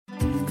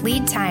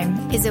Lead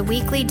Time is a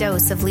weekly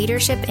dose of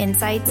leadership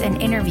insights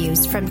and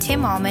interviews from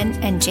Tim Allman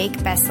and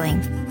Jake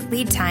Bessling.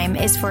 Lead Time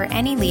is for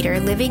any leader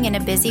living in a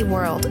busy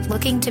world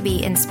looking to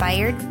be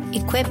inspired,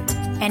 equipped,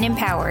 and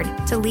empowered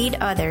to lead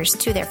others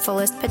to their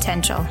fullest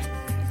potential.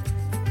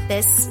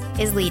 This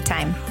is Lead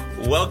Time.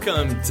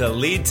 Welcome to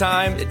Lead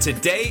Time.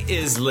 Today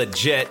is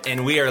legit,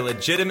 and we are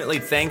legitimately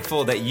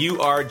thankful that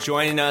you are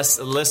joining us,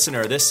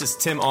 listener. This is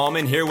Tim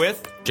Allman here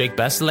with Jake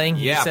Bessling.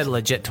 You said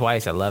legit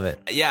twice. I love it.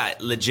 Yeah,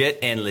 legit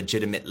and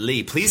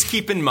legitimately. Please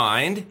keep in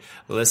mind,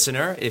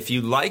 listener, if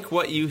you like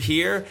what you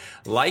hear,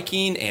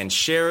 liking and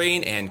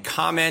sharing and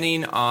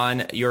commenting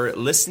on your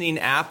listening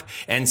app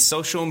and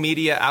social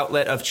media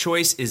outlet of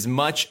choice is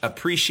much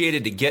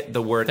appreciated to get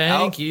the word out.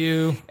 Thank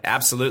you.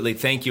 Absolutely.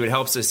 Thank you. It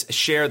helps us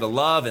share the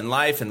love and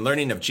life and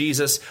learning of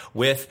Jesus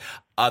with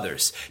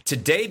others.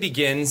 Today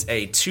begins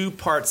a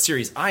two-part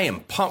series. I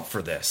am pumped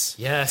for this.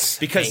 Yes.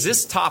 Because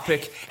this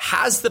topic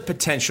has the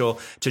potential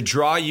to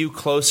draw you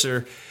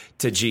closer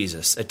to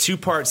Jesus. A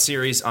two-part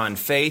series on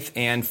faith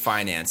and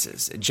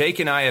finances. Jake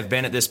and I have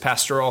been at this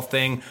pastoral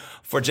thing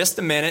for just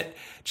a minute.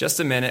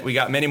 We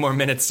got many more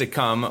minutes to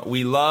come.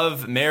 We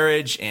love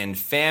marriage and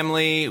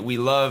family. We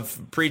love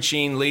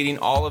preaching, leading,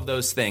 all of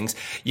those things.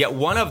 Yet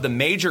one of the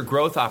major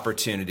growth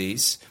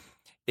opportunities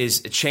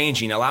is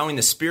changing, allowing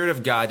the Spirit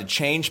of God to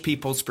change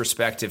people's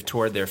perspective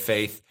toward their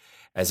faith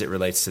as it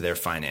relates to their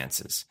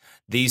finances.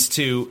 These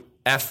two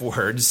F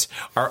words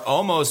are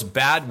almost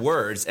bad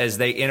words as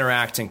they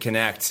interact and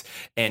connect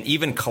and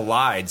even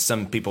collide,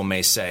 some people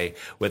may say,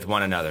 with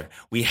one another.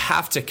 We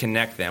have to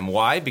connect them.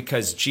 Why?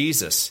 Because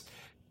Jesus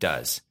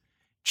does.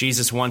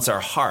 Jesus wants our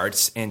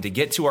hearts, and to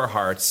get to our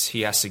hearts,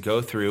 he has to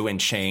go through and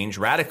change,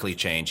 radically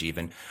change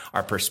even,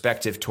 our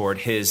perspective toward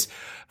his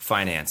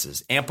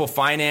finances. Ample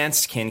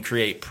finance can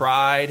create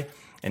pride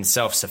and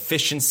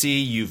self-sufficiency.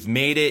 You've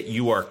made it.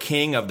 You are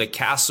king of the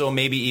castle,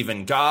 maybe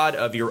even God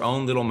of your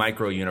own little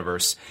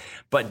micro-universe.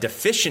 But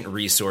deficient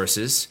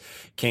resources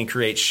can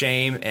create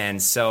shame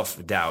and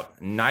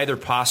self-doubt. Neither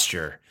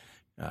posture,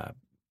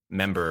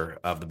 member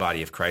of the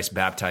body of Christ,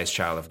 baptized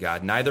child of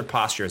God, neither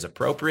posture is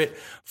appropriate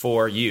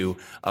for you,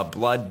 a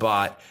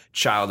blood-bought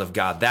child of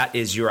God. That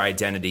is your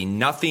identity.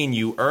 Nothing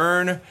you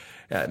earn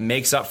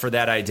makes up for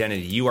that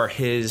identity. You are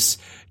his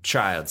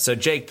child. So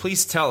Jake,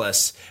 please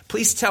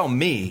tell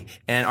me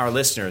and our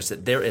listeners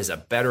that there is a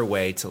better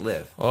way to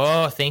live.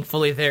 Oh,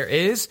 thankfully there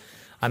is.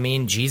 I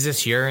mean,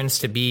 Jesus yearns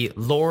to be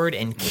Lord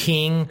and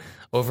King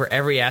over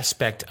every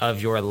aspect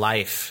of your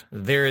life.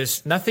 There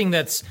is nothing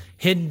that's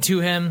hidden to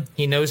him.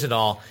 He knows it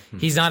all.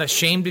 He's not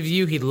ashamed of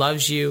you. He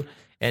loves you.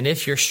 And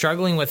if you're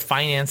struggling with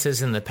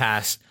finances in the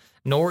past,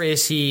 nor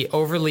is he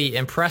overly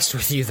impressed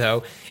with you,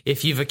 though,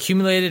 if you've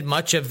accumulated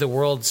much of the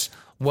world's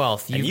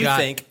wealth. You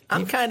think,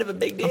 I'm kind of a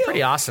big deal. I'm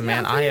pretty awesome,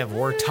 man. I have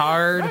worked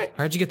hard. Right.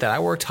 Where'd you get that? I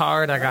worked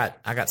hard. I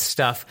got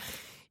stuff.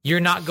 You're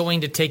not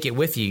going to take it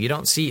with you. You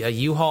don't see a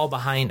U-Haul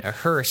behind a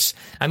hearse.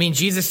 I mean,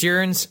 Jesus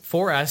yearns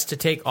for us to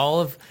take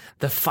all of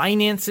the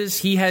finances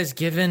he has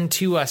given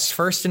to us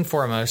first and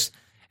foremost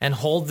and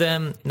hold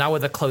them not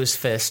with a closed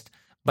fist,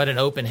 but an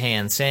open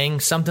hand,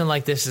 saying something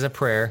like this is a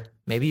prayer.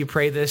 Maybe you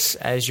pray this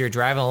as you're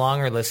driving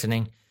along or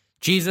listening.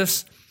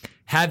 Jesus,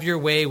 have your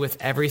way with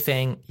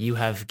everything you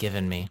have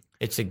given me.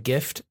 It's a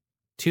gift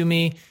to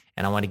me,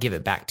 and I want to give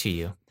it back to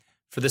you.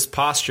 For this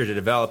posture to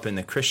develop in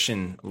the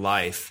Christian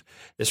life,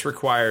 this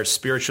requires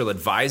spiritual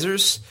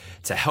advisors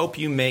to help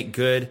you make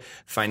good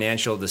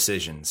financial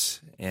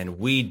decisions. And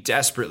we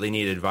desperately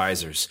need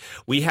advisors.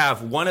 We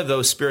have one of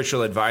those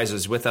spiritual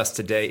advisors with us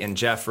today in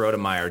Jeff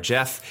Rodemeyer.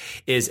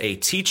 Jeff is a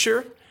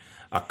teacher,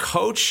 a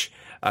coach,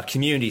 a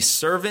community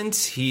servant.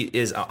 He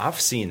is,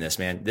 I've seen this,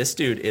 man. This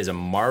dude is a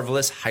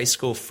marvelous high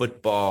school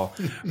football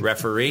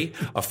referee.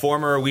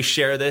 We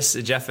share this,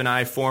 Jeff and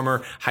I,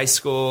 former high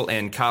school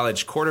and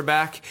college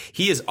quarterback.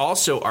 He is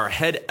also our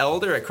head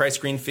elder at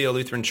Christ Greenfield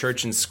Lutheran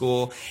Church and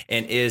School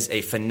and is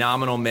a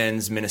phenomenal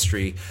men's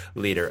ministry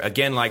leader.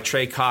 Again, like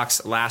Trey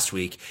Cox last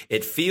week,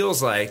 it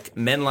feels like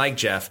men like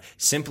Jeff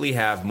simply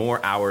have more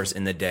hours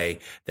in the day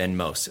than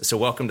most. So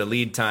welcome to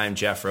Lead Time,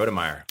 Jeff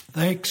Rodemeyer.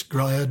 Thanks.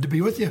 Glad to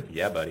be with you.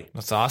 Yeah, buddy.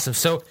 That's awesome.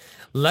 So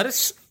let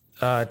us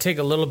take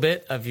a little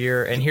bit of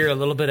hear a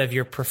little bit of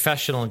your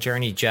professional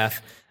journey,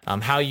 Jeff,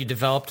 how you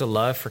developed a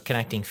love for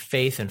connecting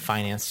faith and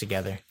finance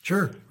together.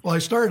 Sure. Well, I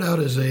started out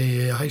as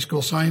a high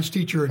school science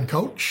teacher and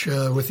coach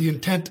with the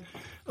intent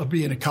of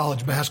being a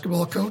college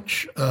basketball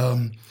coach.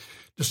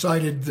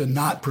 Decided to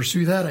not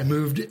pursue that. I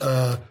moved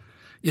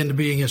into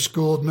being a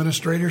school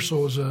administrator, so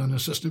I was an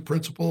assistant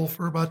principal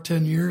for about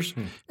 10 years,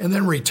 and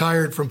then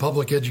retired from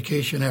public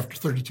education after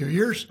 32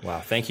 years.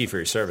 Wow. Thank you for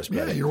your service,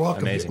 brother. Yeah, you're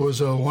welcome. Amazing. It was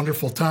a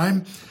wonderful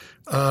time.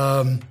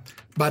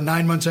 About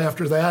 9 months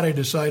after that, I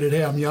decided,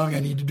 hey, I'm young. I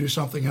need to do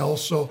something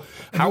else. So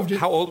how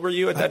old were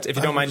you at that? If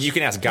you don't mind, you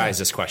can ask guys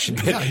this question.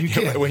 Yeah, you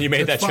can. When you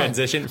made That's that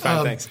transition?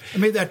 Fine, thanks. I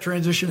made that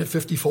transition at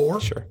 54.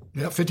 Sure.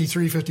 Yeah,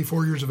 53,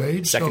 54 years of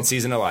age. Second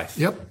season of life.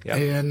 Yep.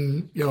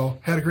 And,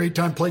 had a great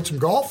time, played some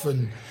golf.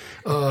 And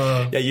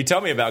yeah, you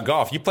tell me about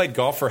golf. You played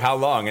golf for how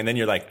long? And then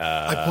you're like,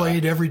 I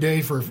played every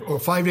day for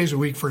 5 days a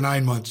week for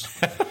 9 months.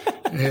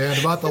 And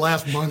about the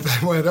last month,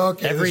 I went,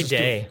 okay. Every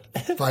day.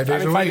 5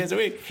 days a week. 5 days a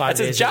week. That's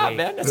his job,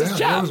 man. That's his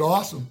job. It was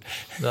awesome.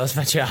 That was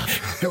my job.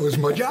 It was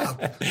my job.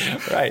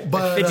 Right.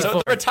 But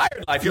so the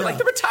retired life. You're like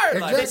the retired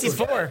life.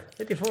 Exactly.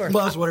 54.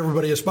 Well, that's what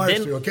everybody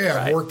aspires to. Okay,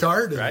 I've worked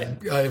hard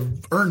and I've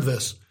earned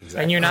this.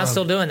 Exactly. And you're not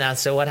still doing that,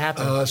 so what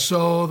happened?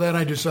 So then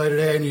I decided,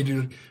 hey, I need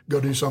to go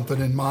do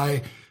something. And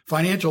my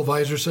financial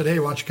advisor said, hey,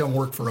 why don't you come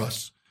work for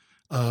us?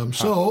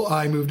 So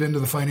I moved into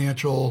the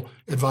financial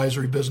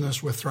advisory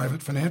business with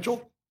Thrivent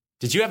Financial.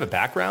 Did you have a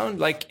background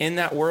like in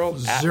that world?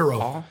 Zero.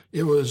 At all?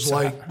 It was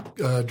like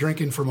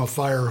drinking from a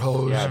fire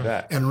hose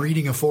and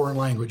reading a foreign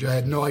language. I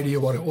had no idea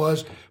what it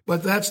was,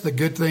 but that's the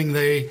good thing.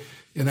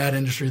 In that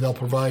industry, they'll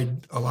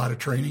provide a lot of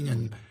training,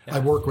 and I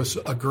work with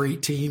a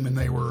great team, and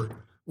they were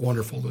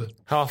wonderful.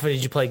 How often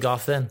did you play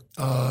golf then?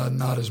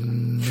 Not as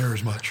near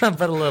as much, but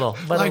a little.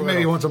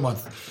 Maybe once a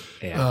month.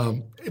 Yeah.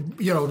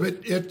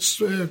 It's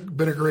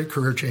been a great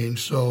career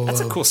change. So that's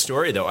a cool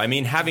story, though. I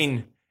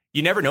mean,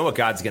 you never know what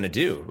God's going to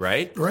do,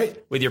 right?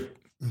 Right. With your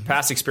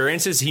past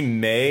experiences, He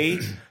may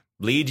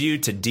lead you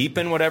to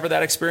deepen whatever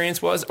that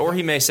experience was, or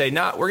He may say,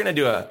 "No, we're going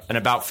to do an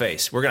about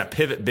face. We're going to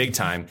pivot big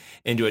time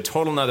into a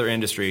total another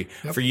industry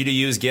for you to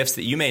use gifts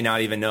that you may not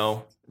even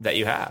know that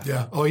you have."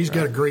 Yeah. Oh, he's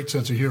got a great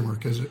sense of humor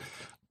because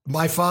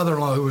my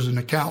father-in-law, who was an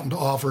accountant,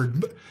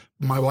 offered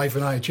my wife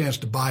and I a chance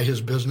to buy his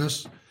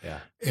business. Yeah.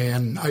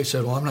 And I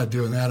said, well, I'm not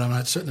doing that. I'm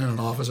not sitting in an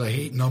office. I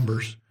hate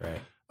numbers.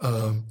 Right.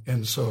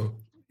 And so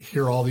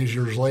here all these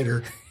years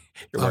later,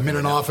 I'm in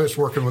an office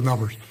working with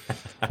numbers.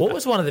 What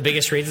was one of the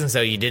biggest reasons,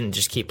 though, you didn't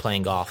just keep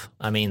playing golf?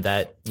 I mean,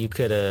 that you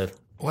could have...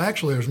 Well,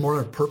 actually, there's more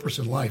of a purpose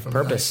in life.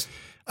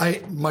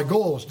 My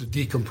goal was to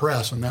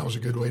decompress, and that was a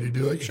good way to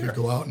do it. You could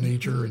go out in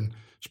nature and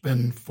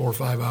spend 4 or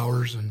 5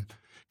 hours and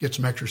get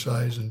some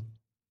exercise. And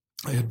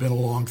I had been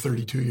along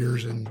 32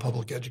 years in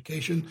public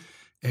education,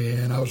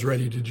 and I was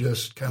ready to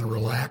just kind of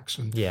relax.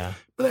 But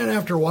then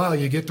after a while,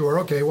 you get to where,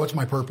 okay, what's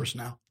my purpose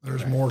now?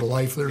 There's more to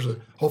life. There's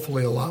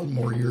hopefully a lot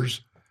more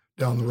years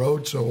down the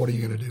road. So what are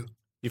you going to do?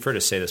 You've heard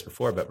us say this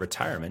before, but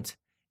retirement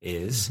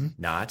is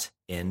not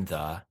in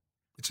the...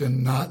 It's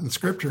not in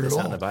Scripture at all. It's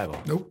not in the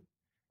Bible. Nope.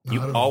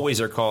 You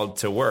always are called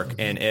to work.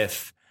 And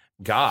if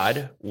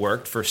God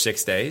worked for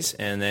 6 days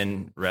and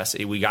then rest,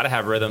 we got to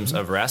have rhythms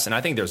of rest. And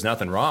I think there's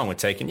nothing wrong with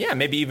taking,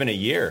 maybe even a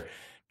year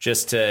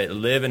just to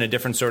live in a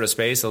different sort of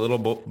space, a little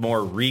bit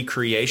more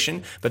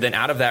recreation. But then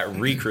out of that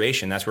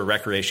recreation, that's where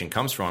recreation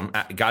comes from.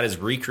 God is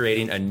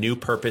recreating a new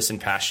purpose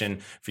and passion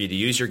for you to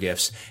use your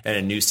gifts in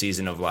a new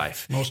season of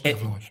life. Most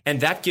definitely.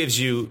 And that gives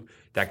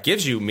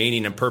you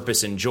meaning and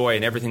purpose and joy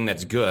and everything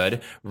that's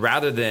good,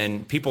 rather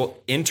than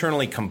people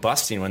internally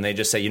combusting when they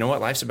just say, you know what,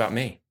 life's about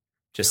me.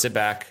 Just sit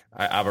back.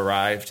 I've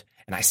arrived.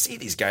 And I see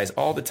these guys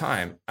all the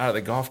time out of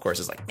the golf course.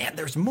 It's like, man,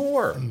 there's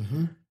more.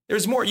 Mm-hmm.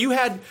 There's more. You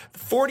had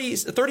 40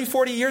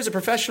 years of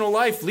professional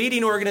life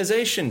leading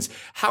organizations.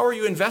 How are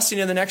you investing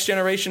in the next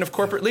generation of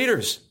corporate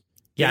leaders?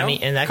 Yeah, I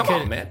mean, and that Come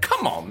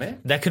on, man.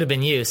 That could have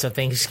been you. So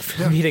thanks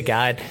be to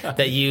God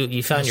that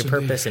you found your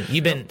purpose. And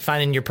you've been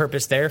finding your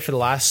purpose there for the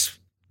last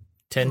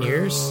 10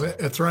 years? At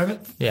Thrivent?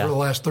 Yeah. For the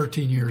last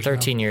 13 years.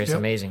 13 years. Yep.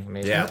 Amazing.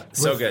 Yeah,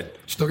 so good.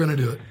 Still going to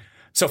do it.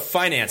 So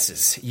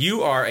finances.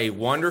 You are a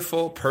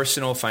wonderful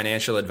personal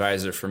financial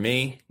advisor for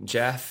me,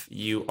 Jeff.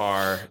 You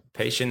are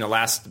patient. The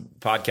last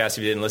podcast, if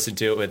you didn't listen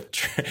to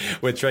it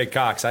with Trey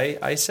Cox,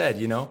 I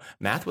said,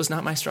 math was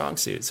not my strong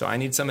suit. So I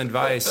need some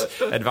advice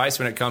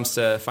when it comes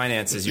to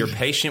finances. You're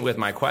patient with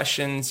my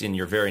questions and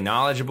you're very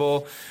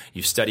knowledgeable.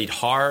 You've studied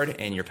hard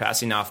and you're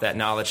passing off that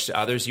knowledge to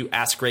others. You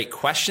ask great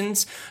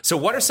questions. So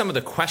what are some of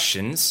the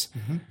questions?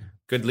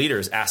 Good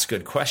leaders ask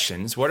good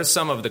questions. What are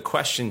some of the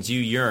questions you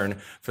yearn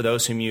for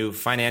those whom you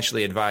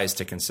financially advise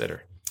to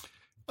consider?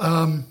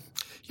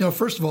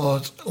 First of all,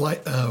 it's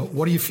like,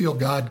 what do you feel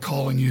God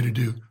calling you to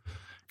do?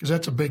 Because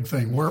that's a big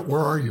thing. Where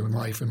are you in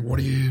life, and what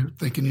are you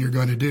thinking you're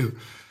going to do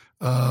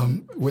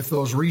with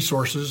those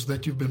resources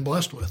that you've been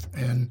blessed with?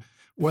 And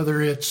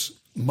whether it's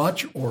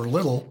much or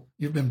little,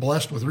 you've been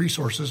blessed with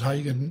resources.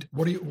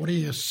 What do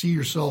you see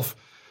yourself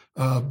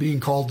being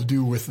called to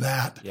do with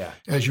that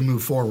as you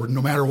move forward,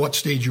 no matter what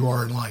stage you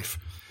are in life?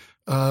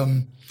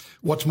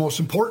 What's most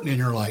important in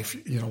your life?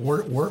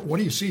 What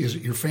do you see? Is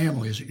it your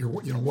family? Is it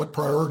what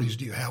priorities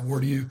do you have? Where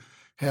do you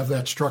have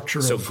that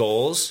structure? So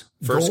goals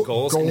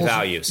and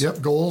values.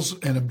 Yep. Goals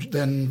and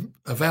then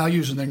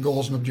values, and then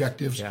goals and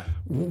objectives. Yeah.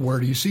 Where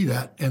do you see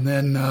that? And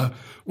then,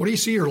 what do you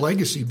see your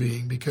legacy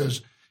being?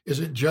 Because is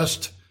it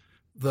just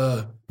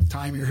the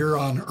time you're here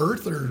on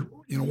earth, or,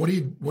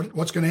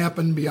 what's going to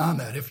happen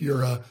beyond that? If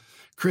you're a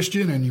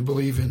Christian and you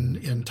believe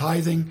in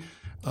tithing,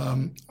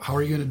 how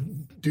are you going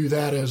to do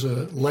that as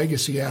a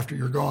legacy after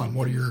you're gone?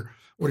 What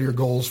are your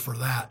goals for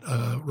that,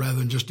 rather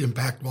than just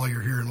impact while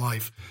you're here in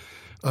life?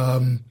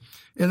 And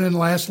then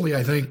lastly,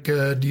 I think,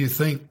 how do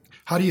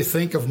you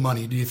think of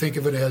money? Do you think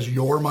of it as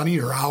your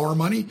money or our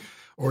money,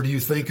 or do you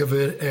think of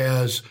it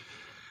as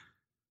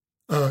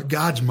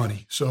God's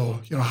money?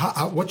 So,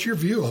 what's your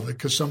view of it?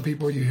 Because some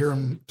people, you hear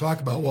them talk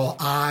about, well,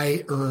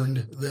 I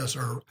earned this,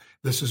 or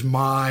this is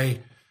my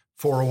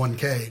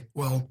 401k.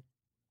 Well,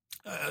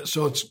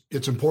 So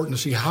it's important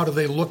to see how do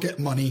they look at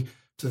money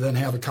to then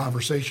have a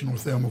conversation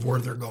with them of where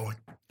they're going.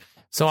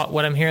 So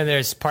what I'm hearing there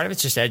is part of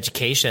it's just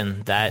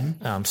education that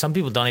some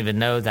people don't even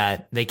know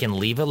that they can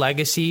leave a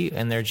legacy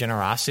in their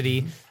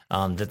generosity,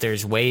 that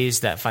there's ways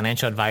that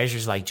financial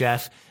advisors like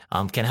Jeff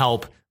can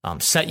help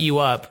set you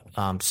up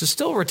to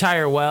still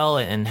retire well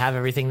and have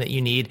everything that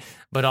you need,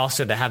 but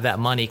also to have that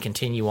money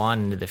continue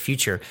on into the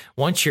future.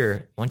 Once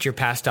you're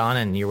passed on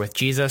and you're with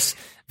Jesus,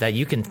 that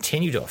you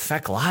continue to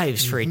affect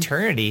lives for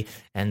eternity,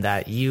 and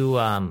that you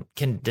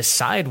can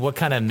decide what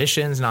kind of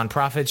missions,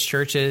 nonprofits,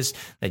 churches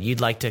that you'd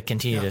like to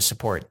continue to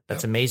support.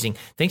 That's amazing.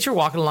 Thanks for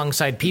walking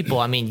alongside people.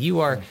 I mean, you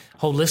are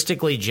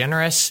holistically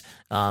generous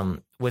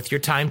with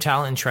your time,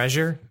 talent, and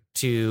treasure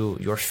to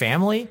your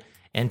family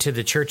and to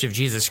the Church of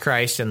Jesus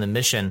Christ and the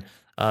mission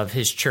of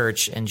his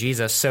church and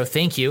Jesus. So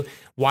thank you.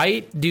 Why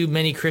do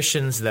many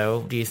Christians,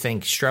 though, do you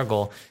think,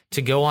 struggle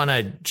to go on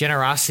a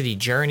generosity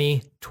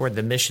journey toward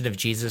the mission of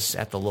Jesus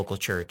at the local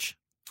church?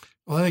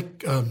 Well, I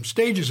think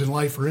stages in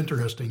life are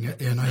interesting.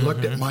 And I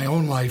looked at my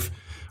own life.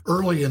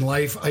 Early in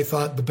life, I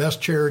thought the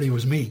best charity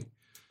was me,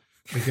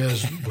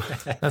 because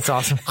that's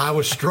awesome. I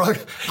was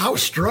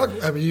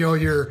struggling. I mean,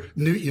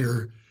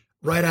 you're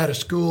right out of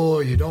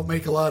school, you don't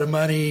make a lot of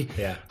money.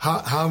 Yeah.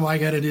 How am I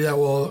going to do that?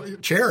 Well,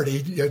 charity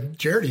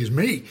is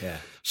me. Yeah.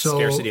 So,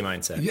 scarcity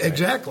mindset.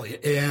 Exactly.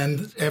 Right.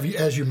 And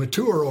as you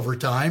mature over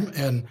time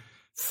and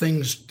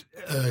things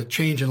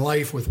change in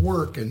life with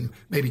work and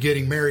maybe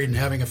getting married and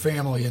having a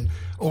family and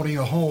owning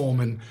a home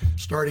and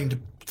starting to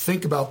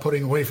think about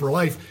putting away for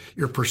life,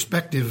 your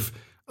perspective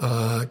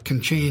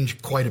can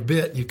change quite a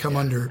bit. You come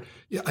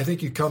I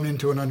think you come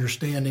into an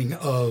understanding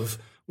of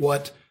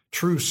what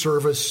true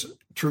service,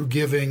 true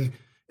giving,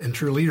 and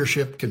true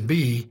leadership can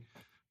be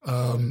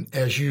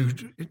as you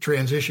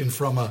transition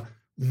from a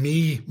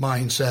me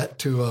mindset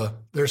to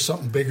there's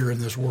something bigger in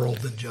this world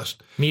than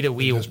just me to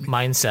we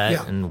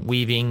mindset and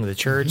weaving the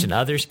church and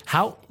others.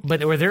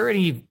 But were there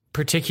any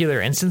particular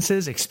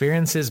instances,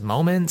 experiences,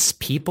 moments,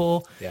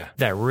 people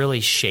that really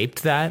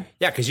shaped that?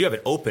 Yeah, because you have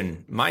an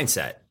open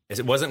mindset.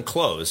 It wasn't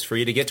closed for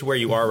you to get to where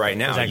you are right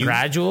now. Was that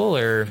gradual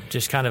or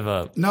just kind of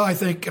a... No, I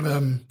think,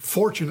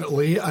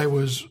 fortunately, I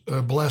was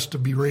blessed to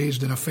be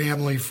raised in a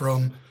family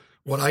from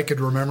what I could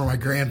remember, my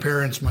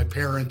grandparents, my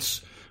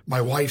parents,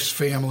 my wife's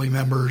family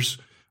members,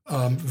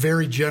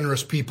 very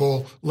generous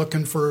people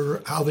looking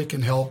for how they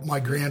can help. My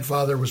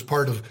grandfather was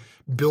part of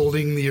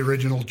building the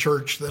original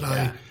church that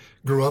I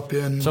grew up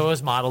in. So it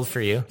was modeled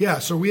for you. Yeah,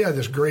 so we had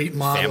this great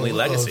model family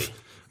legacy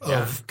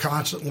of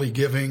constantly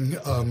giving,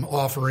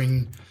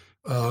 offering,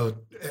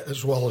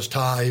 as well as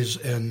tithes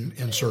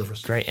and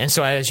service. Great. And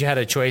so as you had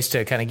a choice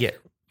to kind of get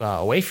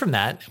away from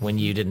that when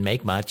you didn't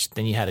make much,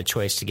 then you had a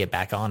choice to get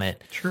back on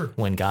it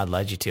when God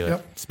led you to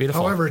it. It's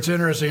beautiful. However, it's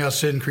interesting how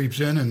sin creeps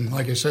in. And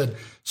like I said,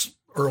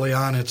 early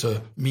on, it's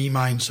a me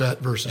mindset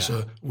versus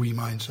a we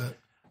mindset.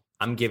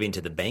 I'm giving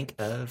to the bank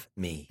of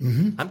me.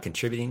 I'm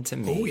contributing to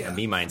me. A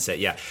me mindset.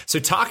 Yeah. So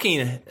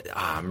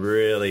I'm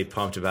really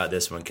pumped about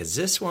this one because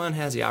this one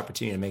has the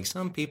opportunity to make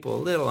some people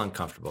a little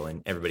uncomfortable.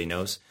 And everybody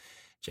knows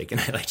Jake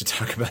and I like to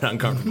talk about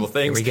uncomfortable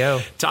things. Here we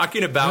go.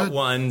 Talking about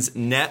one's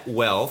net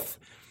wealth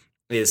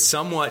is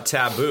somewhat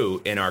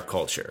taboo in our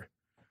culture.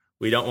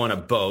 We don't want to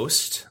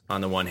boast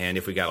on the one hand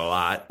if we got a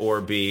lot,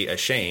 or be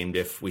ashamed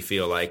if we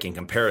feel like in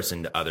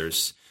comparison to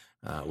others,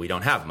 we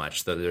don't have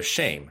much. So there's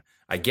shame.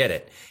 I get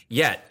it.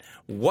 Yet,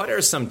 what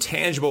are some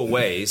tangible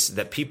ways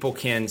that people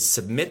can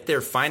submit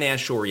their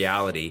financial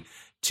reality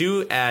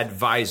to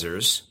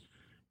advisors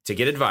to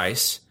get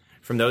advice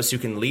from those who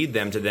can lead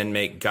them to then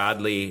make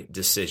godly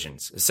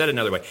decisions? Said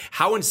another way,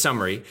 how, in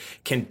summary,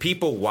 can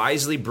people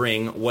wisely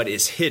bring what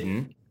is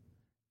hidden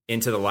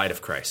into the light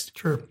of Christ?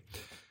 Sure.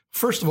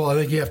 First of all, I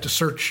think you have to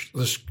search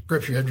the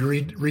scripture. You have to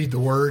read the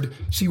word,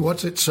 see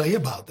what's it say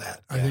about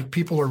that. I think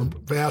people are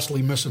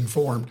vastly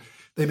misinformed.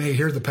 They may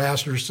hear the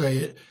pastors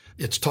say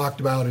it's talked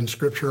about in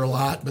scripture a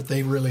lot, but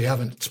they really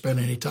haven't spent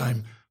any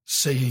time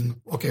saying,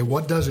 okay,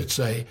 what does it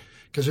say?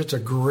 Because it's a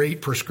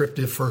great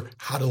prescriptive for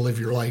how to live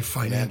your life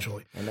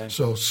financially. Amen.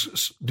 So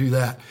do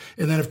that.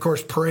 And then, of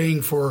course,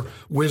 praying for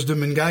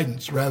wisdom and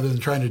guidance rather than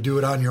trying to do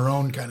it on your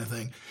own kind of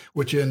thing,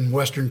 which in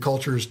Western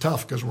culture is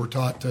tough because we're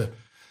taught to,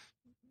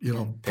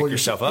 pull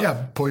yourself up.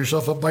 Yeah, pull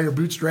yourself up by your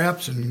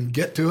bootstraps and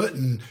get to it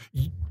and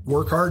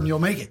work hard and you'll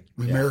make it.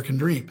 The American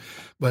dream.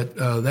 But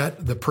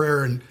the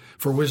prayer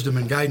for wisdom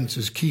and guidance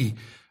is key.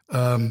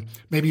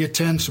 Maybe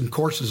attend some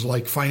courses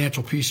like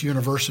Financial Peace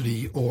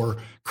University or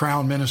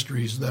Crown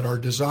Ministries that are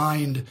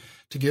designed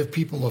to give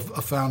people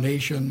a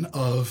foundation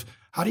of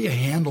how do you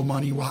handle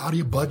money? How do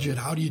you budget?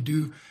 How do you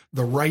do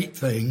the right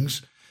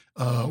things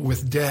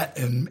with debt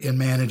and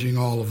managing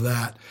all of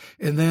that?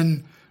 And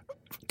then,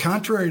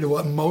 contrary to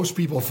what most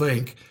people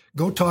think,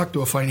 go talk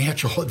to a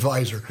financial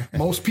advisor.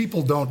 Most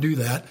people don't do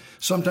that.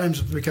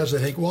 Sometimes because they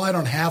think, well, I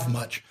don't have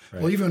much.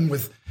 Right. Well, even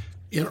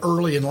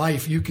early in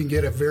life, you can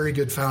get a very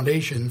good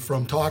foundation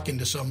from talking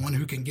to someone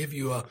who can give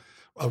you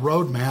a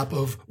roadmap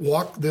of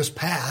walk this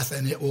path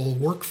and it will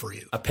work for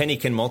you. A penny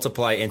can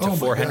multiply into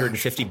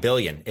 450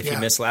 billion. If you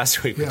missed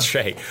last week with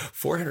Trey,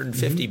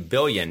 450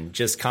 billion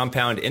just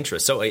compound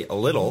interest. So a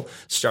little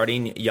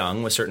starting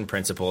young with certain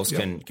principles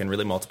can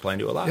really multiply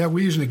into a lot. Yeah,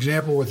 we use an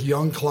example with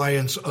young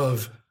clients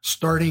of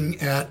starting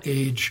at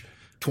age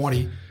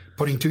 20,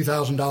 putting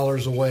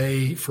 $2,000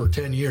 away for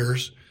 10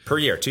 years. Per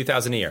year,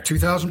 $2,000 a year.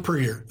 $2,000 per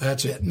year.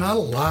 That's it. Not a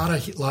lot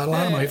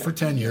of money for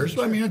 10 years.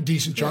 I mean, a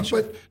decent chunk,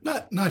 but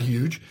not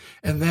huge.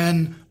 And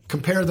then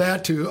compare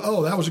that to,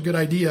 that was a good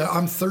idea.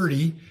 I'm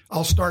 30.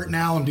 I'll start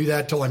now and do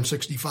that till I'm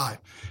 65.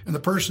 And the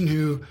person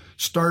who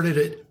started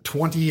at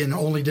 20 and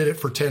only did it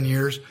for 10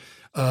 years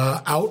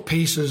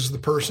outpaces the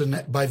person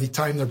by the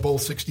time they're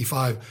both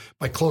 65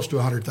 by close to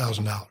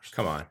 $100,000.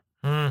 Come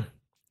on.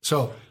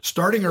 So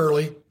starting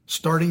early,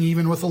 starting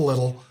even with a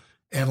little,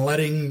 and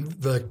letting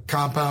the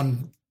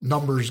compound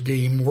numbers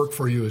game work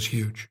for you is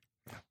huge.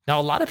 Now,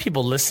 a lot of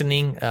people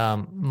listening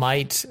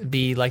might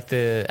be like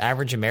the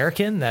average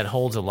American that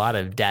holds a lot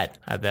of debt.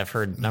 I've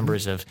heard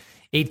numbers of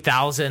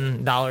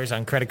 $8,000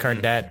 on credit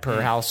card debt per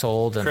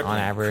household and on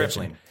average.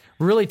 And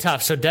really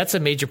tough. So debt's a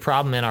major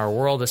problem in our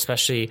world,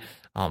 especially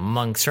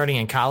among starting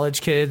in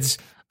college kids.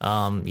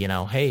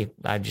 Hey,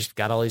 I just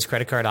got all these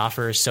credit card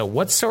offers. So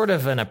what sort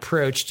of an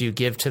approach do you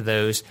give to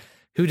those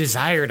who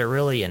desire to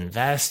really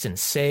invest and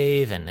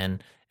save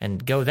and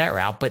go that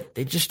route, but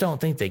they just don't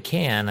think they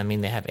can? I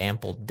mean, they have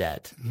ample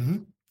debt. Mm-hmm.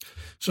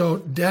 So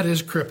debt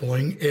is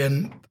crippling,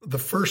 and the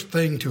first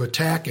thing to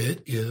attack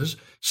it is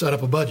set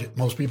up a budget.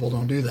 Most people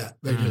don't do that.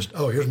 They just,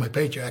 here's my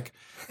paycheck,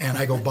 and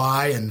I go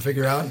buy and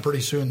figure out, and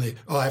pretty soon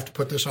I have to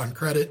put this on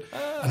credit.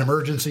 An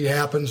emergency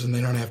happens, and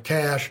they don't have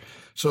cash.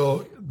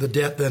 So the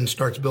debt then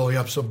starts building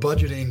up. So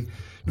budgeting,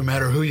 no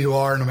matter who you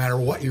are, no matter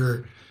what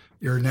your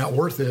net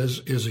worth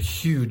is a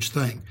huge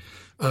thing.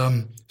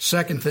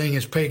 Second thing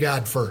is pay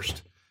God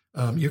first.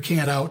 You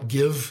can't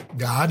outgive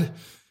God,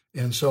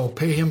 and so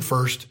pay Him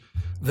first.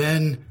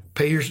 Then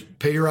pay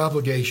your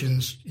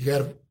obligations. You got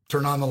to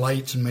turn on the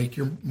lights and make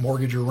your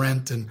mortgage or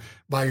rent and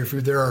buy your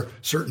food. There are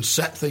certain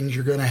set things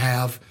you're going to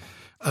have.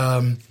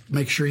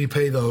 Make sure you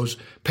pay those.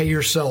 Pay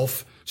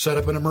yourself. Set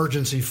up an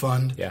emergency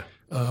fund. Yeah.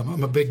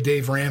 I'm a big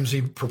Dave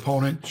Ramsey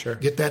proponent. Sure.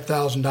 Get that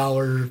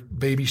 $1,000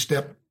 baby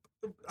step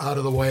out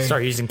of the way.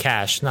 Start using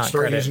cash, not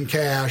credit. Start using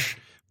cash.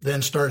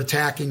 Then start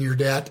attacking your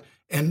debt.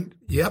 And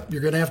you're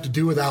going to have to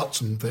do without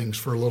some things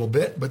for a little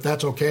bit, but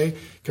that's okay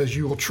because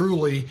you will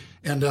truly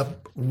end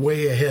up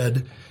way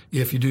ahead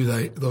if you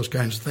do those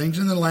kinds of things.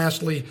 And then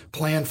lastly,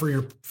 plan for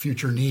your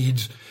future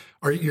needs.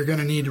 You're going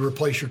to need to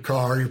replace your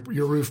car.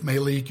 Your roof may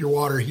leak. Your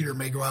water heater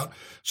may go out.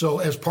 So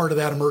as part of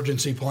that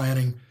emergency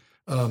planning,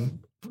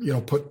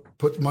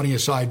 put money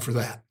aside for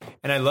that.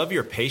 And I love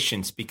your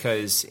patience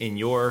because in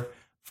your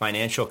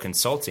financial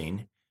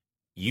consulting,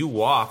 you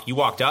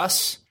walked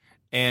us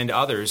and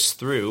others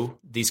through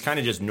these kind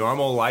of just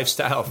normal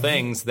lifestyle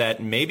things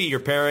that maybe your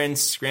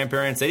parents,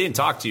 grandparents, they didn't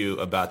talk to you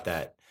about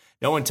that.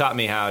 No one taught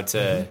me how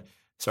to,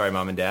 sorry,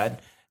 mom and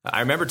dad. I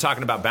remember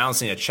talking about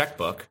balancing a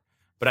checkbook,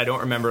 but I don't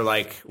remember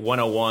like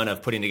 101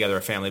 of putting together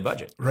a family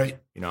budget. Right.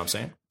 You know what I'm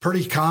saying?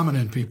 Pretty common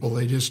in people.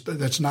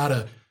 That's not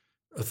a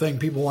thing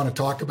people want to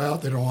talk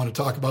about. They don't want to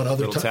talk about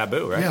other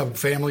taboo, right? Yeah.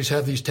 Families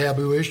have these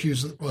taboo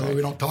issues that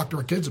we don't talk to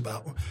our kids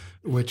about,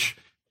 which.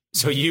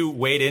 So you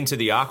wade into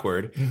the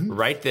awkward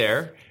right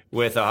there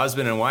with a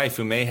husband and wife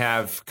who may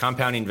have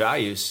compounding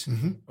values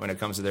when it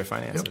comes to their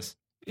finances.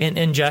 Yep.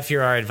 And Jeff,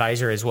 you're our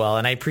advisor as well.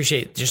 And I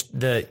appreciate just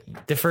the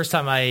first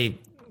time I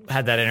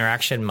had that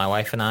interaction, my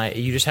wife and I,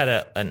 you just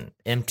had an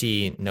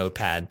empty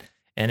notepad.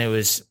 And it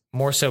was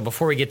more so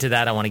before we get to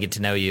that, I want to get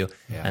to know you.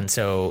 Yeah. And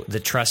so the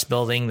trust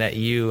building that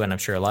you, and I'm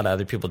sure a lot of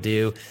other people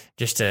do,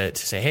 just to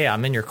say, hey,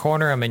 I'm in your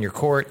corner, I'm in your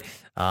court.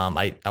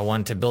 I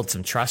wanted to build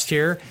some trust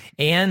here,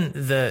 and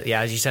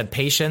as you said,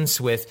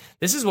 patience with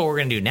this is what we're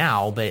going to do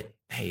now, but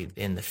hey,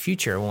 in the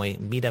future, when we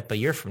meet up a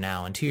year from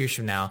now and 2 years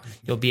from now,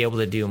 you'll be able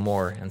to do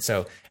more. And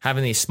so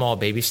having these small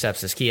baby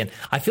steps is key. And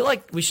I feel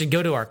like we should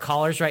go to our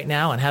callers right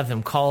now and have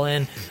them call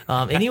in.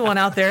 Anyone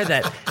out there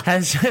that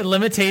has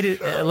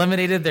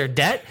eliminated their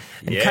debt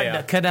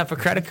and cut up a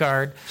credit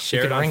card,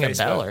 share it on ring Facebook. A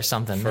bell or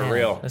something. For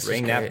real.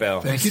 Ring that bell.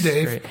 Thank you,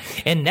 Dave.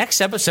 And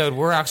next episode,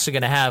 we're actually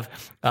going to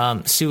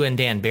have Sue and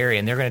Dan Barry,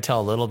 and they're going to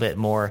tell a little bit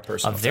more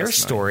personal of their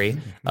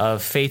story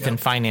of faith and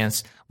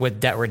finance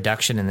with debt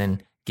reduction and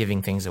then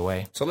giving things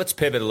away. So let's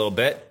pivot a little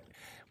bit.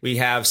 We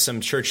have some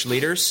church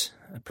leaders,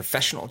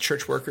 professional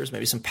church workers,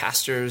 maybe some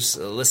pastors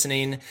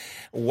listening.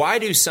 Why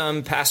do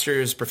some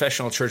pastors,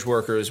 professional church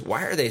workers,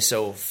 why are they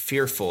so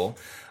fearful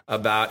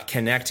about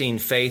connecting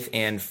faith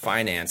and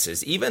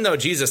finances? Even though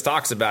Jesus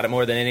talks about it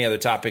more than any other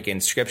topic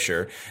in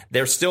Scripture,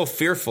 they're still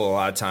fearful a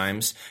lot of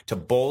times to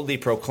boldly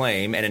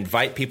proclaim and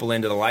invite people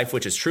into the life,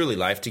 which is truly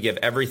life, to give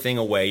everything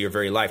away, your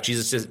very life.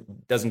 Jesus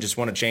doesn't just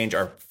want to change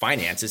our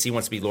finances. He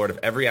wants to be Lord of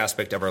every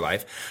aspect of our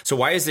life. So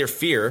why is there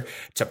fear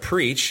to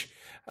preach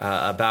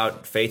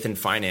about faith and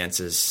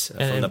finances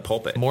from the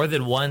pulpit. More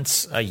than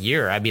once a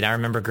year. I mean, I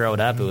remember growing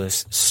up, it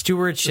was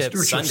Stewardship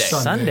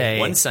Sunday.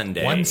 One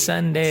Sunday.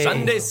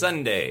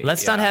 Sunday.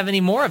 Let's not have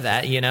any more of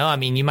that, you know? I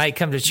mean, you might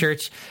come to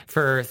church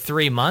for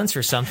 3 months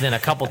or something a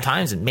couple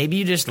times, and maybe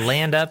you just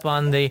land up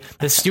on the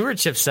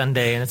Stewardship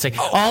Sunday, and it's like,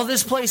 all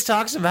this place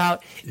talks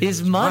about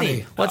is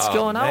money. What's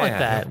going on with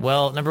that?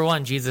 Well, number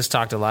one, Jesus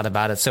talked a lot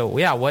about it. So,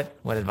 yeah, what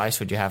advice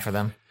would you have for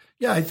them?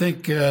 Yeah, I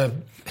think,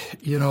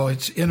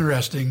 it's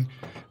interesting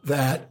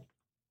that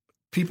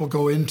people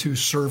go into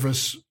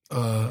service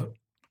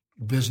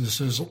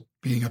businesses,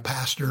 being a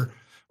pastor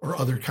or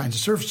other kinds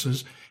of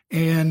services,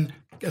 and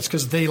that's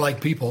because they like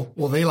people.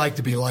 Well, they like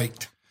to be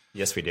liked.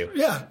 Yes, we do.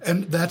 Yeah,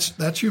 and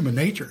that's human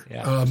nature.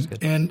 Yeah,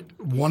 and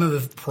one of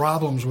the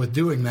problems with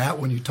doing that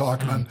when you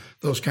talk on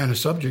those kind of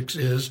subjects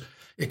is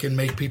it can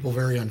make people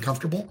very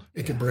uncomfortable.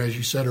 It can, as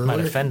you said earlier,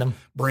 might offend them.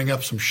 Bring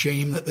up some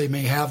shame that they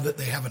may have that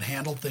they haven't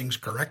handled things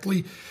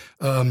correctly,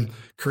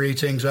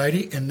 creates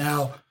anxiety, and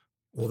now,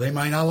 well, they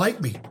might not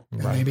like me.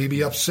 And they may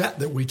be upset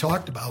that we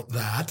talked about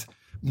that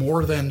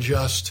more than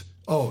just,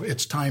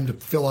 it's time to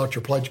fill out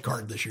your pledge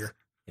card this year.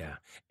 Yeah.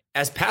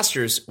 As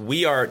pastors,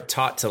 we are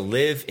taught to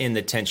live in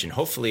the tension.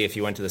 Hopefully, if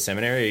you went to the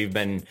seminary, you've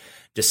been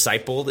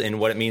discipled in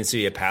what it means to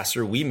be a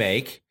pastor. We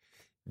make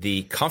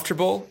the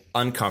comfortable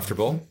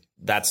uncomfortable.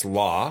 That's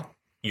law.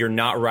 You're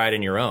not right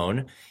on your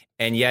own.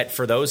 And yet,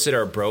 for those that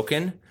are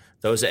broken,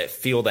 those that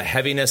feel the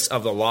heaviness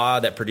of the law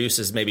that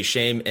produces maybe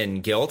shame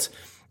and guilt,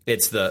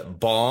 it's the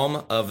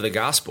balm of the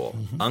gospel,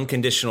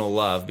 unconditional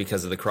love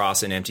because of the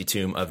cross and empty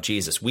tomb of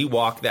Jesus. We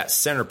walk that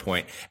center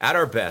point at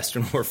our best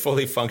when we're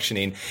fully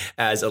functioning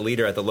as a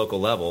leader at the local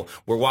level.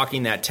 We're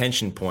walking that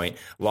tension point,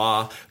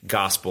 law,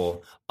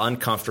 gospel,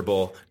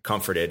 uncomfortable,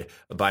 comforted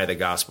by the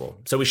gospel.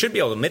 So we should be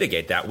able to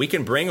mitigate that. We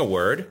can bring a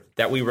word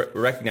that we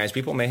recognize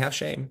people may have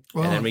shame,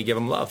 and then we give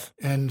them love.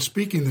 And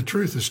speaking the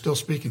truth is still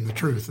speaking the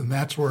truth. And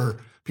that's where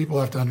people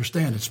have to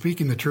understand it.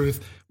 Speaking the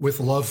truth with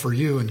love for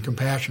you and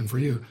compassion for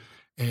you.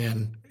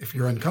 And if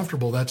you're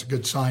uncomfortable, that's a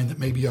good sign that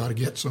maybe you ought to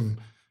get some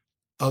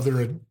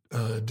other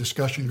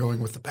discussion going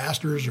with the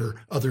pastors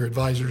or other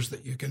advisors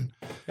that you can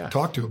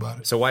talk to about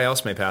it. So why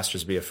else may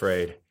pastors be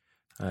afraid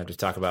to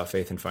talk about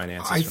faith and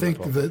finances? I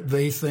think that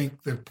they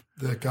think that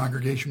the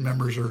congregation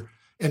members are,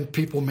 and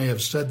people may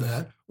have said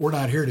that, we're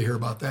not here to hear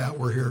about that.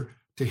 We're here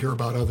to hear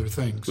about other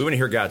things. We want to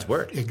hear God's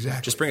word.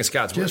 Exactly. Just bring us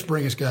God's word. Just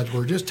bring us God's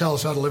word. Just tell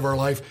us how to live our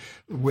life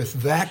with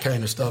that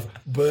kind of stuff,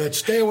 but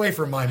stay away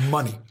from my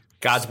money.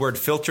 God's word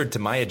filtered to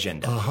my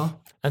agenda.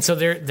 And so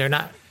they're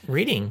not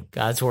reading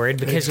God's word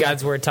because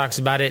God's word talks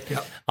about it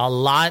a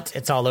lot.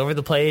 It's all over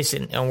the place.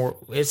 And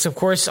it's, of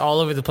course,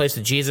 all over the place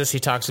with Jesus. He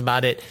talks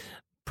about it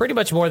pretty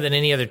much more than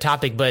any other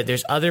topic, but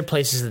there's other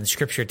places in the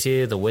scripture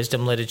too, the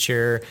wisdom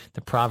literature,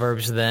 the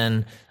Proverbs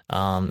then,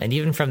 and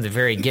even from the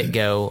very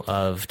get-go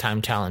of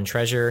time, talent,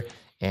 treasure,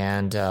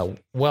 and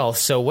wealth.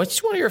 So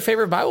what's one of your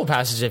favorite Bible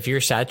passages if you're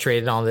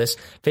saturated on this?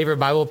 Favorite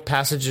Bible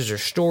passages or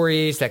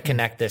stories that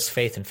connect this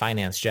faith and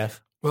finance,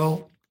 Jeff?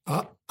 Well,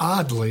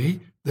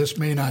 oddly, this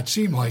may not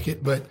seem like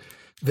it, but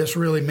this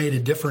really made a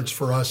difference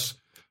for us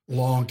a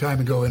long time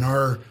ago in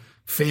our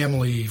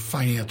family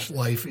finance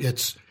life.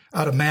 It's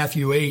out of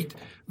Matthew 8,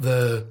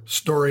 the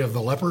story of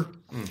the leper,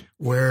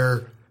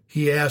 where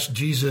he asked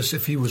Jesus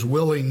if he was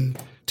willing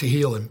to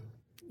heal him.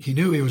 He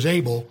knew he was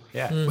able,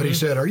 but he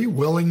said, are you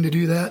willing to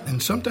do that?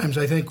 And sometimes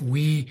I think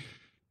we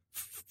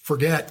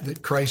forget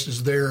that Christ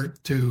is there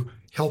to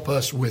help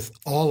us with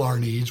all our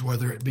needs,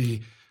 whether it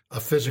be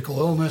a physical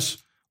illness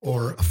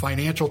or a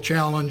financial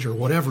challenge or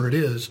whatever it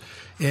is.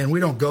 And we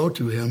don't go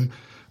to him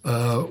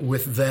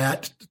with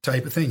that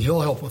type of thing.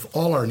 He'll help with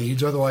all our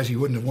needs. Otherwise, he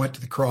wouldn't have went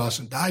to the cross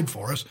and died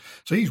for us.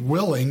 So he's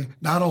willing,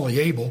 not only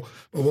able,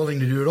 but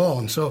willing to do it all.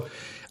 And so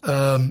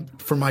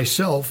for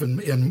myself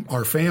and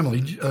our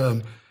family,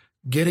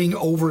 getting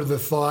over the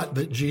thought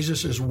that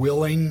Jesus is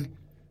willing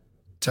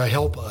to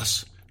help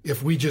us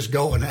if we just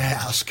go and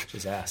ask.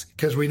 Just ask.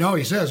 Because we know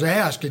he says,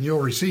 ask and you'll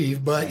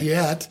receive. But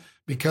yet,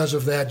 because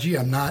of that,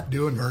 I'm not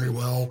doing very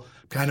well,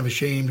 kind of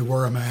ashamed of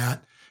where I'm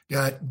at.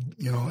 Got,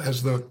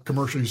 as the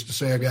commercial used to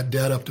say, I got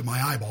debt up to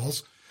my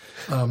eyeballs.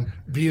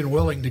 Being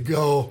willing to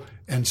go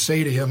and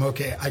say to him,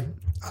 okay,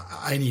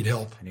 I need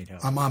help.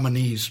 I'm on my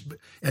knees.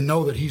 And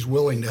know that he's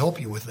willing to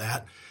help you with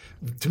that.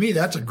 To me,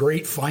 that's a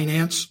great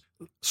finance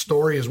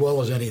story as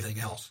well as anything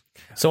else.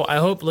 So I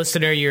hope,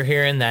 listener, you're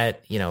hearing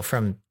that,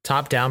 from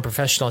top down,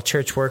 professional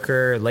church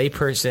worker,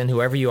 layperson,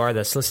 whoever you are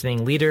that's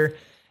listening, leader,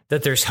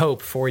 that there's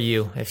hope for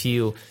you. If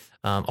you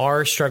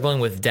are struggling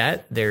with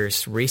debt,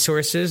 there's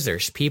resources,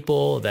 there's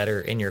people that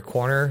are in your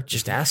corner.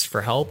 Just ask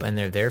for help and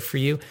they're there for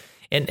you.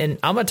 And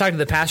I'm going to talk to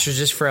the pastors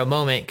just for a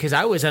moment because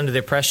I was under the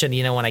impression,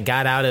 when I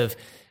got out of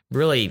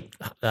really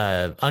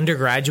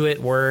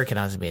undergraduate work and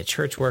I was going to be a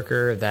church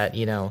worker that,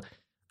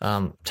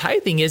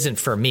 tithing isn't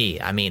for me.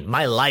 I mean,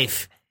 my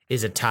life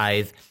is a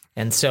tithe.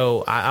 And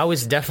so I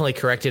was definitely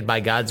corrected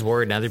by God's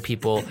word and other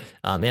people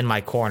in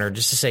my corner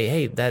just to say,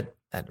 hey, that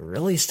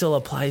really still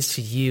applies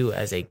to you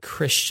as a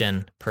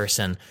Christian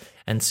person.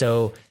 And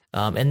so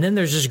And then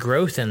there's just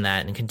growth in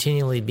that and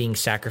continually being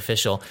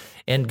sacrificial.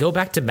 And go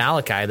back to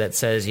Malachi that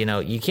says,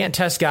 you can't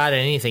test God at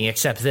anything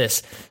except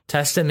this.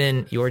 Test him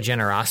in your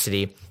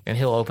generosity, and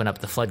he'll open up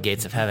the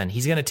floodgates of heaven.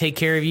 He's going to take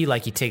care of you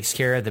like he takes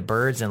care of the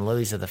birds and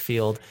lilies of the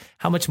field.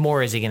 How much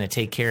more is he going to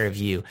take care of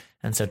you?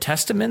 And so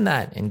test him in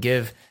that and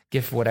give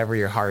whatever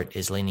your heart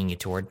is leaning you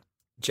toward.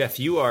 Jeff,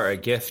 you are a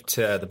gift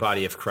to the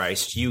body of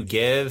Christ. You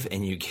give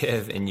and you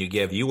give and you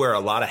give. You wear a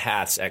lot of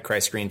hats at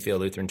Christ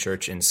Greenfield Lutheran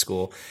Church in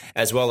school,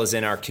 as well as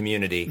in our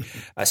community.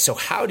 So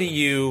how do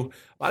you,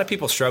 a lot of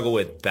people struggle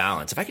with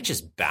balance. If I could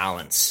just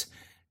balance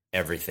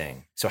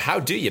everything. So how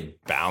do you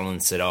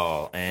balance it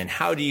all? And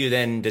how do you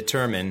then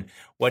determine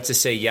what to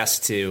say yes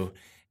to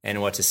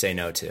and what to say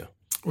no to?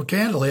 Well,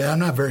 candidly, I'm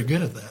not very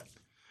good at that.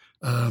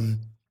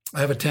 I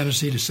have a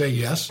tendency to say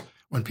yes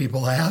when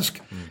people ask,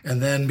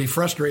 and then be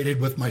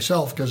frustrated with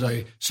myself because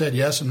I said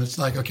yes, and it's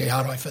like, okay,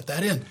 how do I fit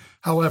that in?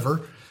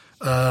 However,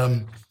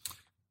 I've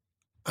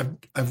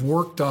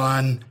worked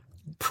on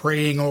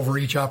praying over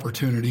each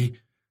opportunity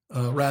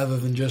rather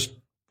than just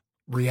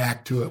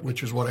react to it,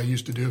 which is what I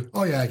used to do.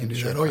 Oh yeah, I can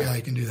do that. Oh yeah,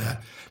 I can do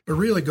that. But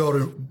really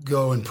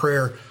go in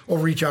prayer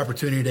over each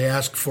opportunity to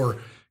ask for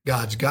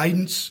God's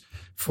guidance,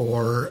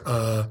 for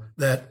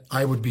that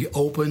I would be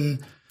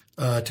open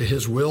to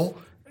His will,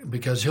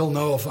 because He'll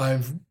know if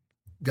I've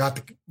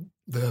got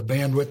the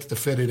bandwidth to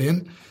fit it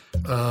in,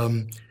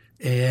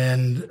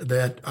 and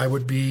that I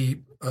would be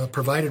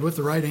provided with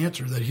the right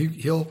answer, that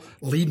He'll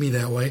lead me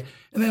that way.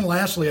 And then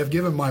lastly, I've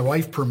given my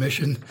wife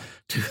permission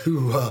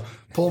to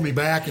pull me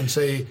back and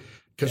say,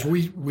 because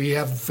we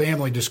have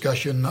family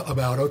discussion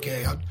about,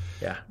 okay,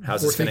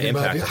 how's this going to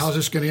impact us? How's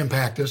this going to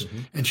impact us? Mm-hmm.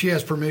 And she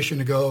has permission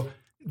to go,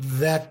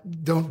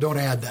 that don't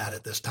add that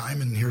at this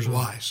time, and here's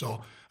why.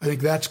 So I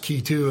think that's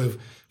key too,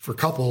 for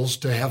couples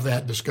to have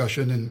that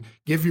discussion and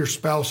give your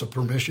spouse a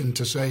permission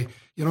to say,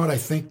 you know what, I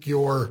think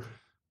you're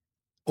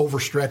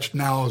overstretched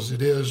now as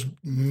it is.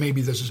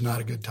 Maybe this is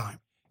not a good time.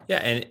 Yeah,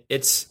 and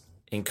it's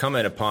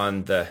incumbent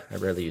upon I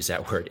rarely use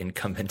that word,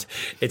 incumbent.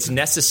 It's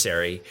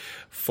necessary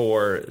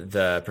for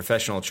the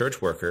professional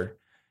church worker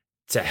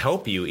to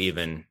help you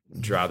even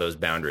draw those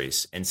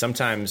boundaries. And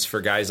sometimes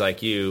for guys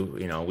like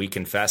you, we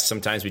confess,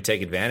 sometimes we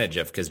take advantage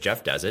of, because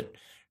Jeff does it,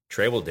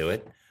 Trey will do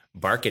it,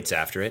 Bart gets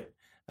after it,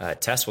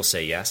 Tess will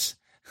say yes.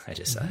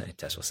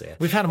 Tess will say it.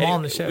 We've had them all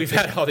on the show. We've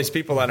had all these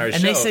people on our show.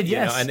 And they said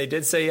yes. And they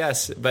did say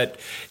yes. But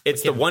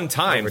it's the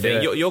one-time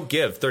thing. You'll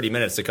give 30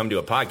 minutes to come to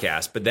a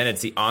podcast, but then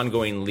it's the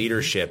ongoing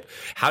leadership.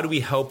 How do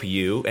we help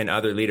you and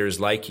other leaders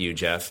like you,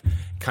 Jeff,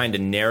 kind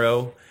of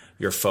narrow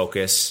your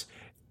focus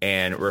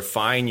and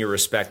refine your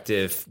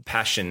respective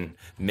passion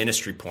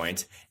ministry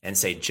point and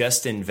say,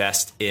 just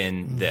invest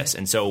in this?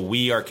 And so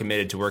we are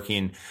committed to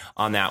working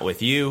on that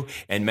with you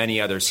and many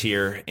others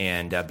here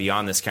and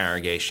beyond this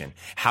congregation.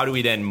 How do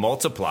we then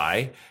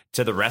multiply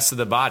to the rest of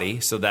the body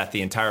so that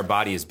the entire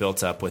body is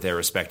built up with their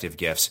respective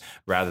gifts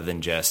rather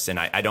than just, and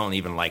I don't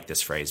even like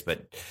this phrase,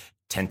 but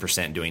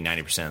 10% doing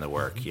 90% of the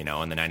work,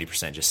 and the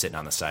 90% just sitting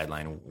on the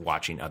sideline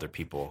watching other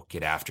people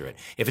get after it.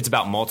 If it's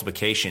about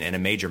multiplication and a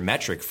major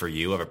metric for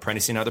you of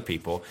apprenticing other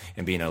people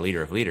and being a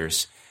leader of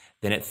leaders,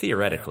 then it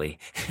theoretically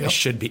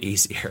should be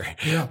easier.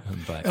 Yeah.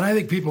 And I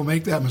think people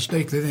make that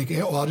mistake. They think,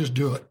 hey, well, I'll just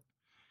do it,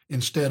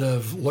 instead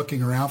of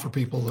looking around for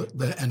people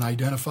and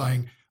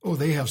identifying, oh,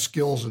 they have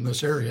skills in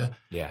this area,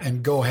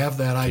 and go have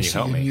that I see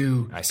in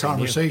you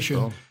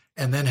conversation,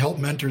 and then help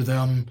mentor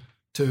them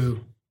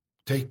to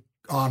take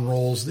on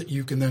roles that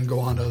you can then go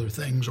on to other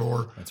things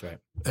or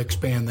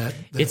expand that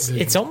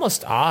it's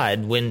almost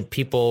odd when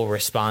people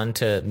respond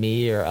to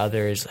me or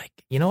others like,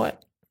 you know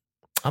what,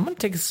 I'm going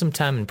to take some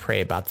time and pray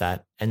about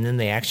that. And then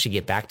they actually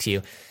get back to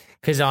you.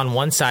 Because on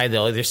one side,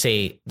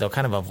 they'll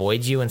kind of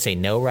avoid you and say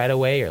no right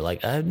away, or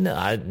like, no,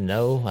 I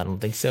don't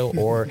think so.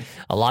 Or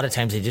a lot of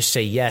times they just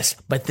say yes.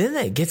 But then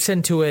it gets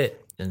into it.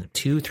 And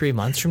 2-3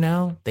 months from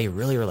now, they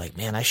really were like,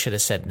 man, I should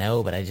have said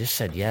no, but I just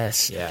said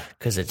yes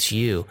because it's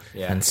you.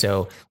 Yeah. And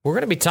so we're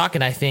going to be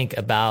talking, I think,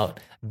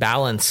 about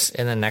balance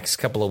in the next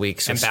couple of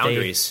weeks. So and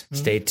boundaries.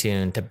 Stay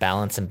tuned to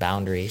balance and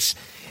boundaries.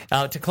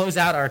 To close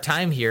out our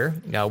time here,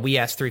 we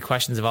asked 3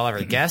 questions of all of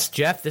our guests.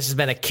 Jeff, this has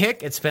been a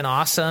kick. It's been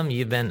awesome.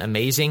 You've been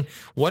amazing.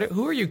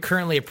 Who are you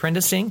currently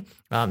apprenticing,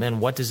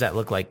 and what does that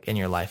look like in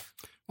your life?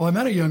 Well, I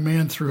met a young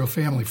man through a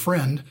family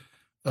friend.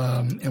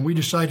 And we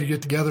decided to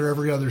get together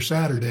every other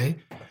Saturday.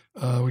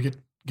 We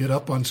get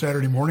up on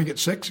Saturday morning at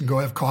 6 and go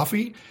have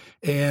coffee.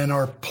 And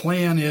our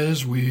plan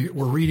is we're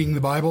reading the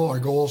Bible. Our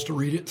goal is to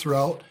read it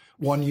throughout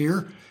 1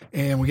 year.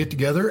 And we get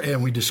together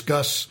and we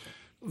discuss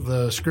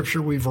the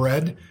scripture we've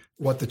read,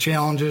 what the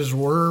challenges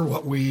were,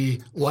 what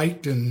we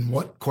liked, and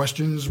what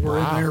questions were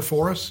in there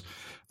for us.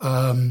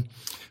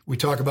 We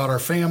talk about our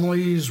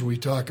families. We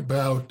talk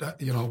about,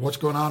 what's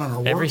going on in our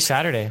work. Every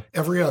Saturday.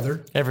 Every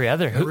other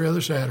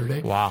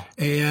Saturday. Wow.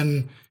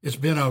 And it's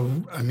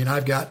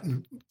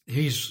been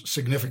he's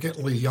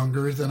significantly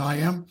younger than I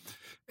am.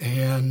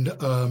 And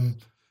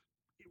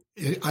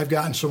I've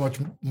gotten so much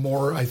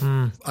more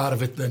out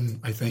of it than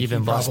I think you've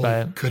been blessed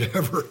by it. Could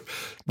ever.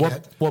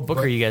 What book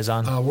are you guys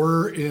on?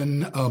 We're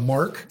in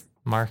Mark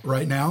Mark.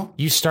 Right now?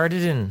 You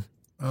started in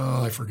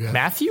I forget.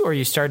 Matthew, or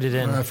you started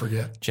in I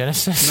forget.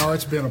 Genesis? No,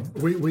 it's been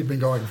we've been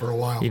going for a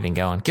while. You've been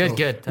going. Good,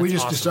 good. That's we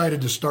just awesome.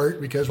 decided to start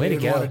because Way we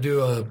to didn't go. want to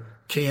do a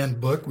canned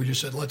book. We just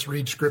said, let's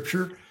read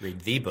Scripture. Read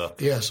the book.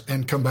 Yes,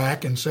 and come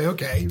back and say,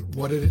 okay,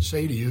 what did it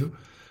say to you?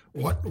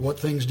 What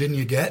things didn't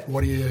you get?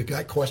 What do you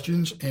got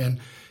questions? And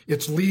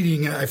it's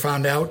leading. I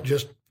found out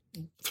just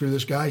through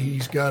this guy,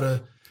 he's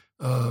got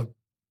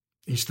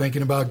he's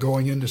thinking about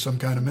going into some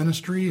kind of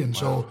ministry, and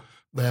so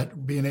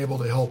that being able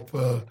to help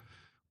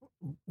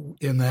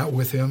in that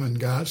with him and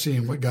God,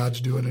 seeing what God's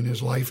doing in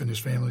his life and his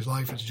family's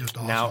life is just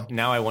awesome.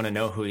 Now I want to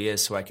know who he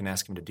is so I can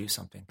ask him to do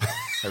something.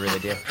 I really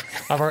do.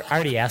 I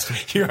already asked him.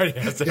 You already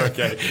asked him.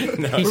 Okay.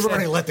 No, We've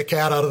already let the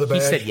cat out of the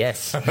bag. He said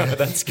yes.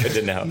 that's good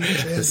to know.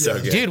 It's so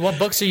good. Dude, what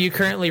books are you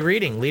currently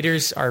reading?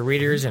 Leaders are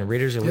readers and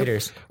readers are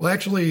leaders. Well,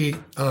 actually,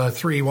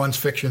 three. One's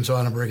fiction, so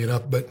I want to bring it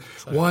up. But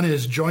one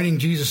is Joining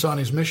Jesus on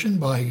His Mission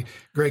by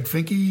Greg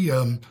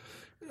Finke.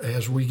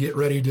 As we get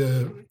ready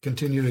to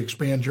continue to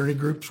expand journey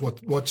groups,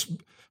 what's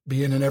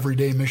being an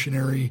everyday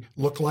missionary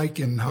look like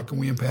and how can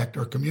we impact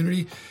our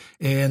community?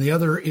 And the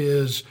other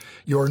is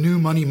Your New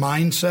Money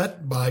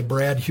Mindset by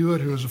Brad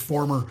Hewitt, who is a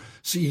former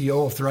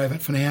CEO of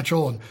Thrivent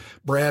Financial. And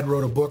Brad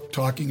wrote a book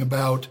talking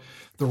about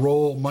the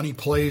role money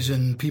plays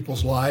in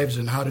people's lives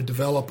and how to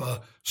develop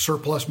a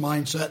surplus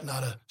mindset,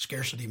 not a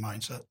scarcity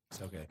mindset.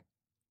 So good.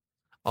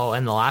 Oh,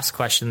 and the last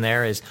question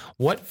there is,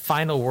 what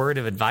final word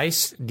of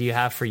advice do you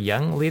have for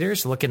young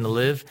leaders looking to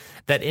live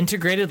that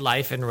integrated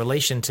life in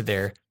relation to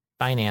their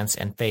finance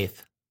and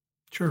faith?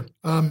 Sure.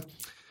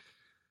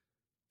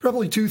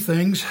 Probably two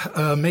things.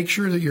 Make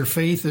sure that your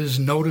faith is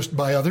noticed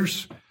by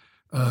others.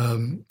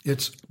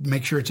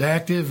 Make sure it's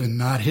active and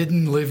not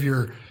hidden. Live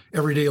your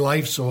everyday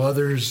life so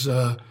others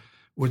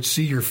would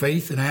see your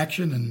faith in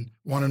action and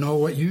want to know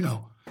what you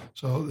know.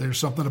 So there's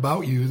something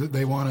about you that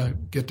they want to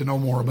get to know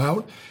more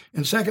about.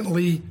 And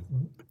secondly,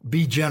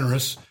 be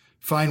generous.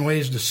 Find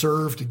ways to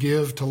serve, to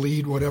give, to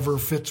lead, whatever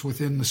fits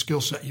within the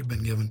skill set you've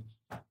been given.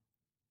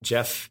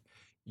 Jeff,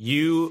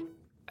 you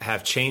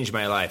have changed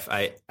my life.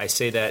 I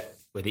say that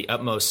with the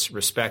utmost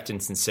respect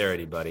and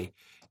sincerity, buddy.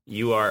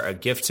 You are a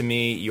gift to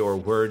me. Your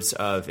words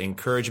of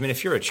encouragement.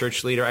 If you're a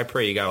church leader, I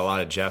pray you got a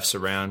lot of Jeffs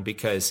around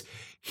because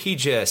he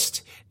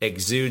just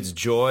exudes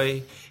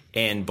joy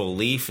and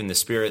belief in the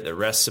Spirit that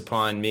rests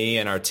upon me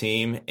and our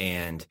team.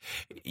 And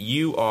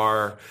you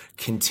are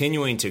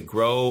continuing to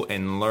grow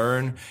and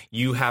learn.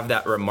 You have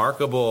that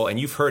remarkable, and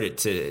you've heard it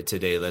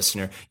today,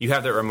 listener, you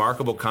have that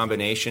remarkable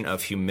combination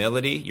of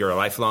humility. You're a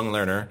lifelong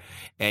learner,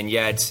 and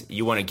yet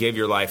you want to give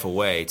your life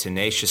away,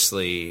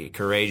 tenaciously,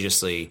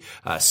 courageously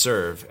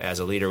serve as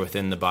a leader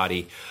within the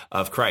body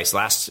of Christ.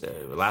 Last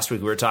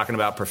week we were talking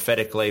about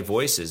prophetic lay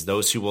voices,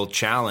 those who will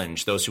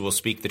challenge, those who will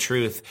speak the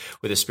truth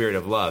with a spirit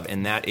of love,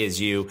 and that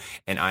is you.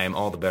 And I am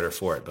all the better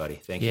for it, buddy.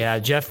 Thank you. Yeah,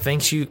 Jeff,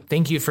 thank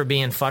you for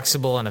being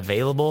flexible and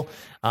available.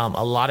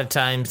 A lot of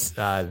times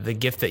the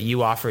gift that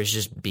you offer is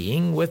just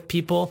being with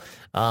people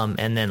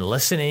and then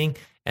listening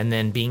and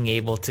then being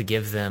able to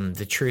give them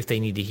the truth they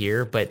need to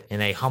hear, but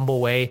in a humble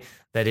way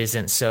that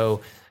isn't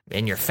so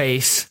in your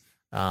face.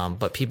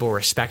 But people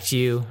respect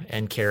you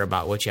and care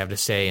about what you have to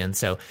say. And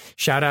so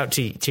shout out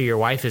to your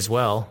wife as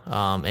well.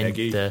 And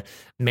Peggy. The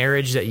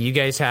marriage that you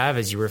guys have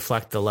as you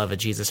reflect the love of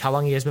Jesus. How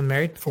long have you guys been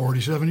married?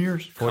 47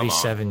 years.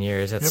 47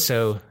 years. That's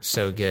so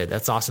good.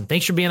 That's awesome.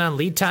 Thanks for being on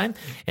Lead Time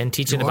and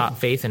teaching about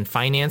faith and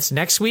finance.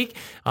 Next week,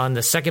 on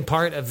the second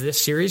part of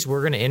this series,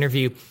 we're going to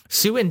interview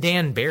Sue and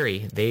Dan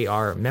Barry. They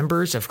are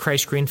members of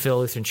Christ Greenfield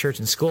Lutheran Church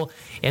and School,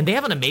 and they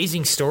have an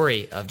amazing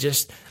story of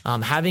just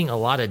having a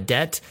lot of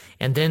debt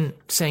and then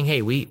saying,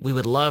 hey, we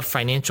would love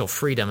financial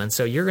freedom. And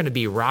so you're going to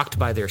be rocked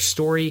by their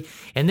story.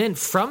 And then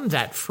from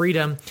that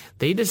freedom,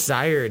 they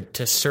desired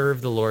to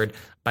serve the Lord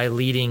by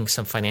leading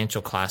some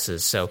financial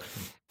classes. So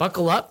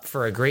buckle up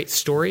for a great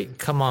story.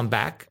 Come on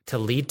back to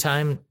Lead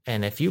Time.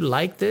 And if you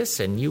like this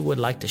and you would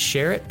like to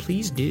share it,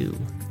 please do.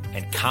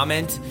 And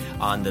comment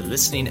on the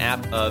listening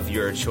app of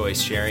your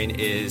choice. Sharing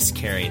is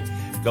caring.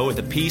 Go with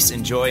the peace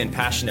and joy and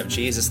passion of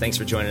Jesus. Thanks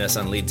for joining us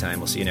on Lead Time.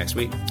 We'll see you next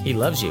week. He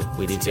loves you.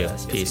 We do too.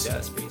 Yes, Peace. he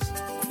does. Peace.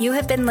 You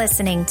have been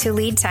listening to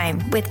Lead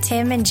Time with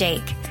Tim and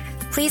Jake.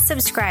 Please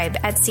subscribe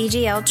at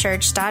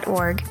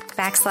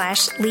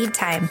cglchurch.org/lead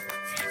time.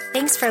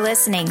 Thanks for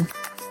listening.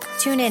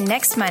 Tune in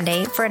next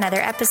Monday for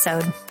another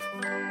episode.